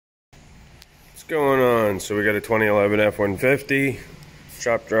What's going on? So we got a 2011 F150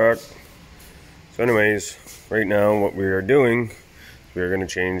 shop truck. So anyways, right now what we are doing, we are going to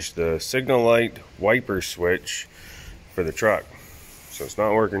change the signal light wiper switch for the truck. So it's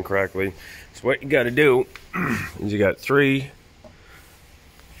not working correctly. So what you got to do is you got three,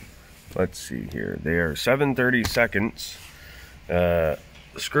 let's see here, they are 7/32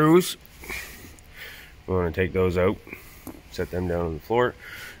 screws. We want to take those out, set them down on the floor.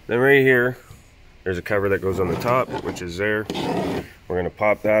 Then right here, there's a cover that goes on the top, which is there. We're going to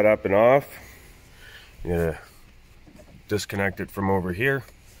pop that up and off. You're going to disconnect it from over here.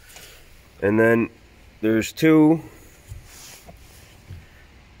 And then there's two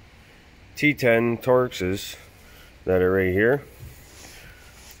T10 Torxes that are right here,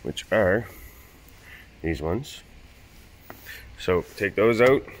 which are these ones. So take those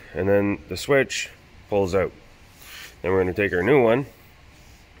out, and then the switch pulls out. Then we're going to take our new one,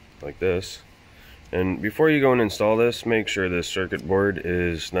 like this. And before you go and install this, make sure this circuit board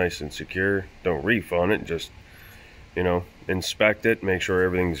is nice and secure. Don't reef on it, just, you know, inspect it, make sure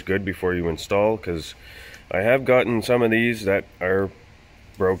everything's good before you install, because I have gotten some of these that are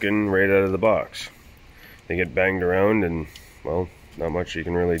broken right out of the box. They get banged around and, well, not much you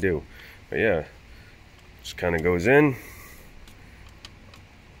can really do. But yeah, just kind of goes in.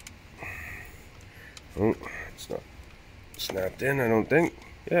 Oh, it's not snapped in, I don't think.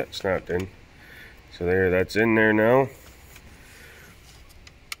 Yeah, it's snapped in. So there, that's in there now.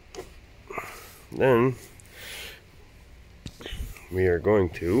 Then we are going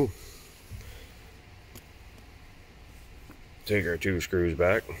to take our two screws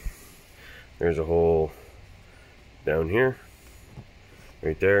back. There's a hole down here,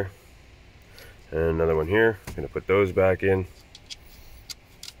 right there, and another one here. I'm gonna put those back in.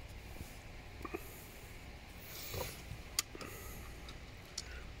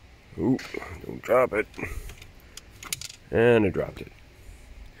 Ooh, don't drop it. And I dropped it.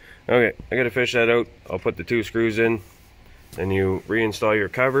 Okay, I gotta fish that out. I'll put the two screws in. Then you reinstall your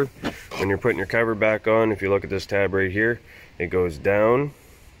cover. When you're putting your cover back on, if you look at this tab right here, it goes down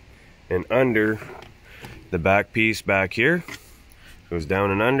and under the back piece back here. Goes down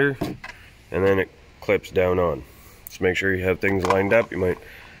and under, and then it clips down on. Just make sure you have things lined up. You might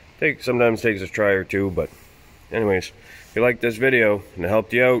sometimes takes a try or two, but anyways, if you like this video and it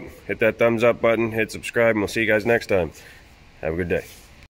helped you out, hit that thumbs up button, hit subscribe, and we'll see you guys next time. Have a good day.